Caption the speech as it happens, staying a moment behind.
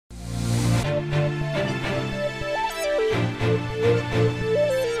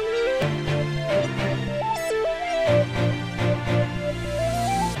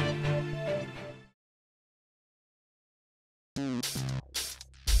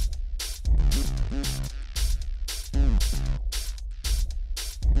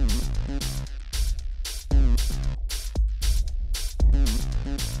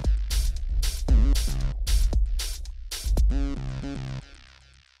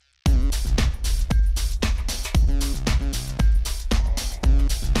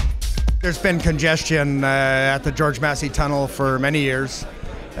There's been congestion at the George Massey Tunnel for many years,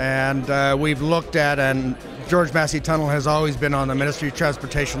 and we've looked at, and George Massey Tunnel has always been on the Ministry of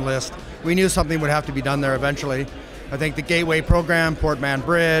Transportation list. We knew something would have to be done there eventually. I think the Gateway Program, Port Mann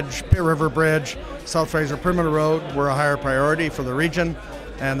Bridge, Pitt River Bridge, South Fraser Perimeter Road were a higher priority for the region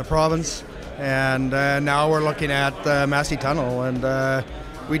and the province. And now we're looking at the Massey Tunnel, and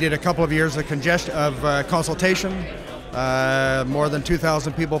we did a couple of years of consultation. More than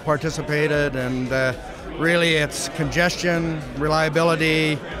 2,000 people participated, and really it's congestion,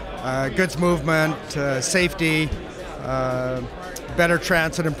 reliability, goods movement, safety, better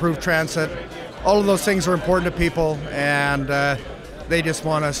transit, improved transit. All of those things are important to people, and they just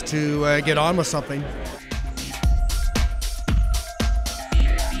want us to get on with something.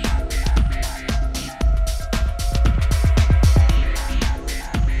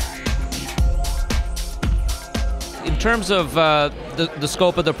 In terms of the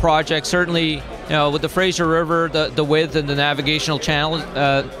scope of the project, certainly, with the Fraser River, the width and the navigational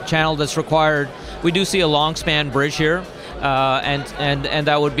channel that's required, we do see a long span bridge here, and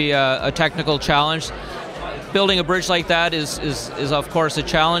that would be a technical challenge. Building a bridge like that is of course a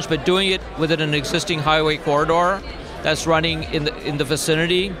challenge, but doing it within an existing highway corridor that's running in the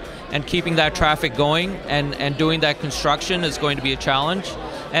vicinity and keeping that traffic going and doing that construction is going to be a challenge.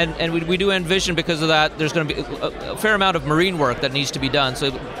 And we do envision, because of that, there's going to be a fair amount of marine work that needs to be done.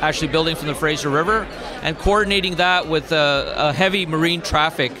 So actually building from the Fraser River and coordinating that with a heavy marine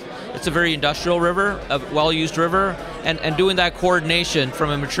traffic. It's a very industrial river, a well-used river, and doing that coordination from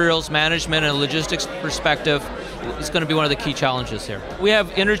a materials management and logistics perspective is going to be one of the key challenges here. We have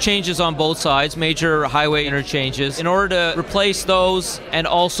interchanges on both sides, major highway interchanges. In order to replace those and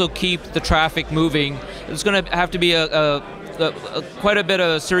also keep the traffic moving, there's going to have to be quite a bit of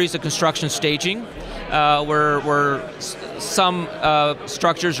a series of construction staging, where some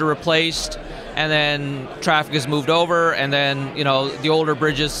structures are replaced, and then traffic is moved over, and then the older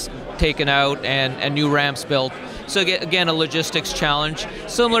bridges taken out and new ramps built. So again, a logistics challenge,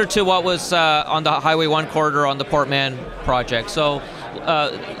 similar to what was on the Highway 1 corridor on the Port Mann project. So,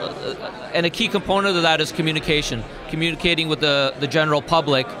 and a key component of that is communicating with the general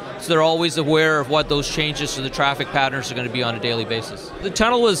public, so they're always aware of what those changes to the traffic patterns are going to be on a daily basis. The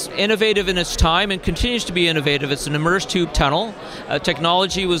tunnel was innovative in its time and continues to be innovative. It's an immersed tube tunnel.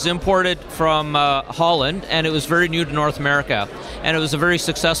 Technology was imported from Holland, and it was very new to North America. And it was a very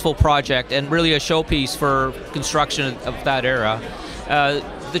successful project and really a showpiece for construction of that era.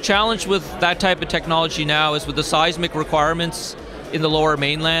 The challenge with that type of technology now is with the seismic requirements in the Lower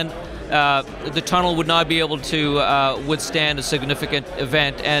Mainland. The tunnel would not be able to withstand a significant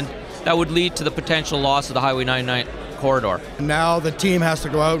event, and that would lead to the potential loss of the Highway 99 corridor. Now the team has to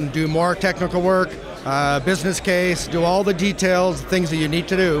go out and do more technical work, business case, do all the details, things that you need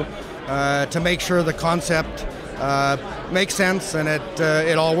to do to make sure the concept makes sense and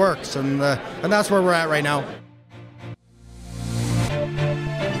it all works, and that's where we're at right now.